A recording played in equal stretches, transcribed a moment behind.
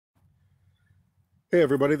Hey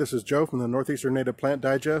everybody, this is Joe from the Northeastern Native Plant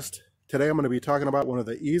Digest. Today I'm going to be talking about one of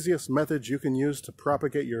the easiest methods you can use to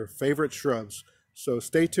propagate your favorite shrubs. So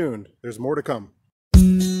stay tuned, there's more to come.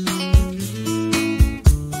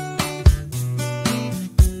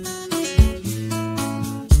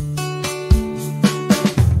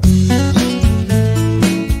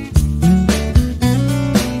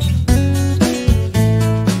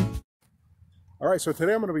 Alright, so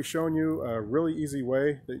today I'm going to be showing you a really easy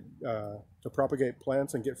way to propagate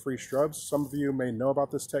plants and get free shrubs. Some of you may know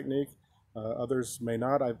about this technique, others may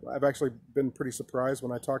not. I've actually been pretty surprised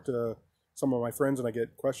when I talk to some of my friends and I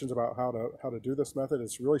get questions about how to do this method.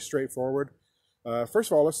 It's really straightforward.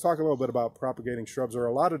 First of all, let's talk a little bit about propagating shrubs. There are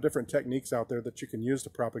a lot of different techniques out there that you can use to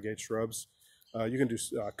propagate shrubs. You can do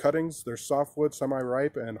cuttings. There's softwood,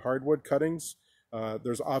 semi-ripe, and hardwood cuttings.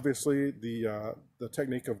 There's obviously the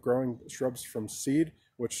technique of growing shrubs from seed,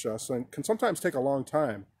 which can sometimes take a long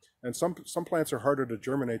time, and some plants are harder to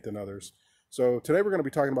germinate than others. So today we're going to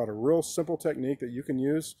be talking about a real simple technique that you can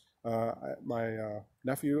use. My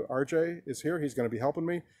nephew RJ is here. He's going to be helping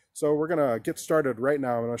me. So we're going to get started right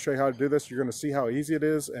now. I'm going to show you how to do this. You're going to see how easy it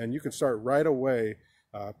is, and you can start right away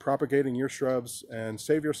propagating your shrubs and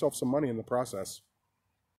save yourself some money in the process.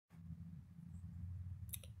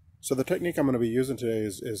 So the technique I'm going to be using today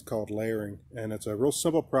is called layering, and it's a real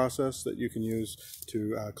simple process that you can use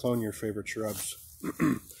to clone your favorite shrubs.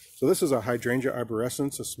 So this is a hydrangea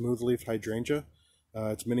arborescens, a smooth-leaf hydrangea.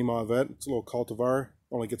 It's mini mauvet. It's a little cultivar.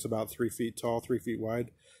 Only gets about 3 feet tall, 3 feet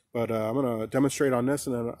wide. But I'm going to demonstrate on this,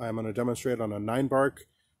 and then I'm going to demonstrate on a 9-bark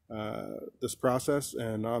this process.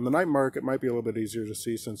 And on the 9-bark, it might be a little bit easier to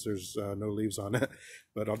see since there's no leaves on it.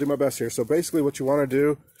 But I'll do my best here. So basically what you want to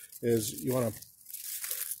do is you want to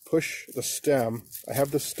push the stem. I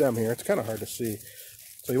have this stem here. It's kind of hard to see.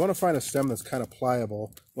 So you want to find a stem that's kind of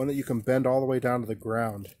pliable, one that you can bend all the way down to the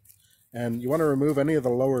ground. And you want to remove any of the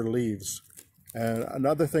lower leaves. And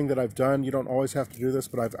another thing that I've done, you don't always have to do this,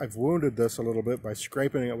 but I've wounded this a little bit by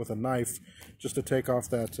scraping it with a knife just to take off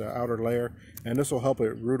that outer layer, and this will help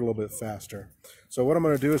it root a little bit faster. So what I'm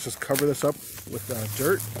going to do is just cover this up with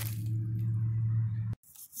dirt.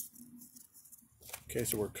 Okay,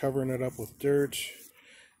 so we're covering it up with dirt.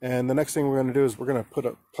 And the next thing we're going to do is we're going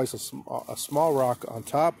to place a small rock on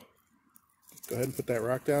top. Go ahead and put that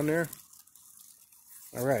rock down there.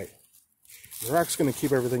 All right. The rock's going to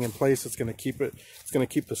keep everything in place. It's going to keep it. It's going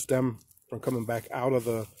to keep the stem from coming back out of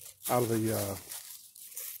the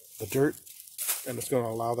dirt, and it's going to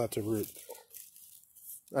allow that to root.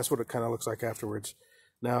 That's what it kind of looks like afterwards.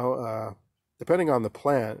 Now, depending on the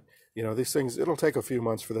plant, you know, these things, it'll take a few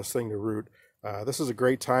months for this thing to root. This is a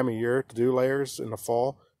great time of year to do layers in the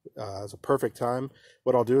fall. It's a perfect time.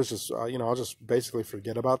 What I'll do is just, I'll just basically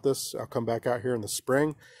forget about this. I'll come back out here in the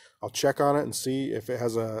spring. I'll check on it and see if it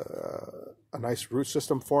has a nice root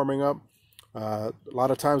system forming up. A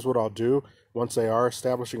lot of times what I'll do, once they are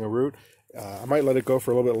establishing a root, I might let it go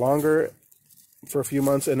for a little bit longer, for a few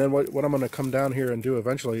months, and then what I'm going to come down here and do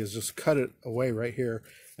eventually is just cut it away right here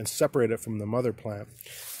and separate it from the mother plant.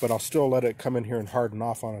 But I'll still let it come in here and harden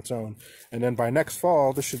off on its own. And then by next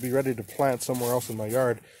fall, this should be ready to plant somewhere else in my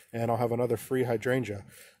yard, and I'll have another free hydrangea.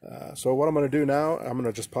 So what I'm going to do now, I'm going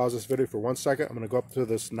to just pause this video for 1 second. I'm going to go up to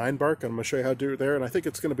this 9-bark, and I'm going to show you how to do it there, and I think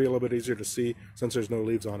it's going to be a little bit easier to see since there's no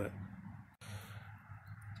leaves on it.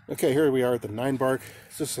 Okay, here we are at the 9-bark.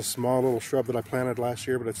 It's just a small little shrub that I planted last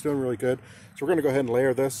year, but it's doing really good. So we're going to go ahead and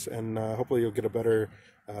layer this, and hopefully you'll get a better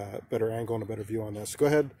angle and a better view on this. Go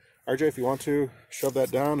ahead, RJ, if you want to, shove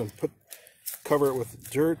that down and cover it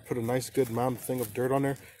with dirt. Put a nice good mound thing of dirt on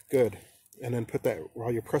there. Good. And then put that,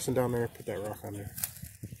 while you're pressing down there, put that rock on there.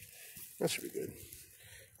 That should be good.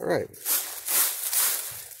 All right.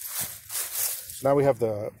 So now we have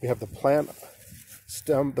the plant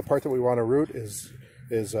stem. The part that we want to root is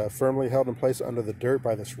firmly held in place under the dirt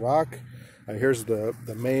by this rock. Here's the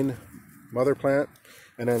main mother plant,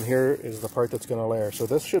 and then here is the part that's going to layer. So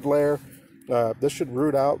this should layer, this should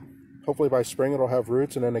root out. Hopefully by spring it'll have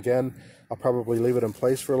roots, and then again I'll probably leave it in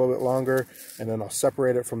place for a little bit longer, and then I'll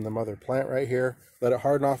separate it from the mother plant right here, let it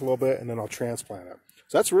harden off a little bit, and then I'll transplant it.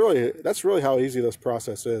 So that's really how easy this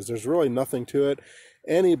process is. There's really nothing to it.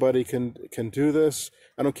 Anybody can do this.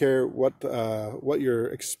 I don't care what your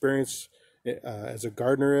experience as a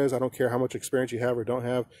gardener is. I don't care how much experience you have or don't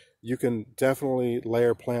have. You can definitely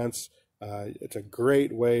layer plants. It's a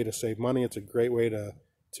great way to save money. It's a great way to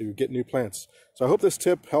get new plants. So I hope this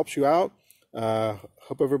tip helps you out.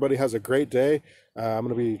 Hope everybody has a great day. I'm going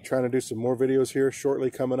to be trying to do some more videos here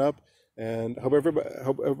shortly coming up, and hope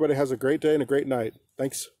everybody has a great day and a great night.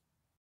 Thanks.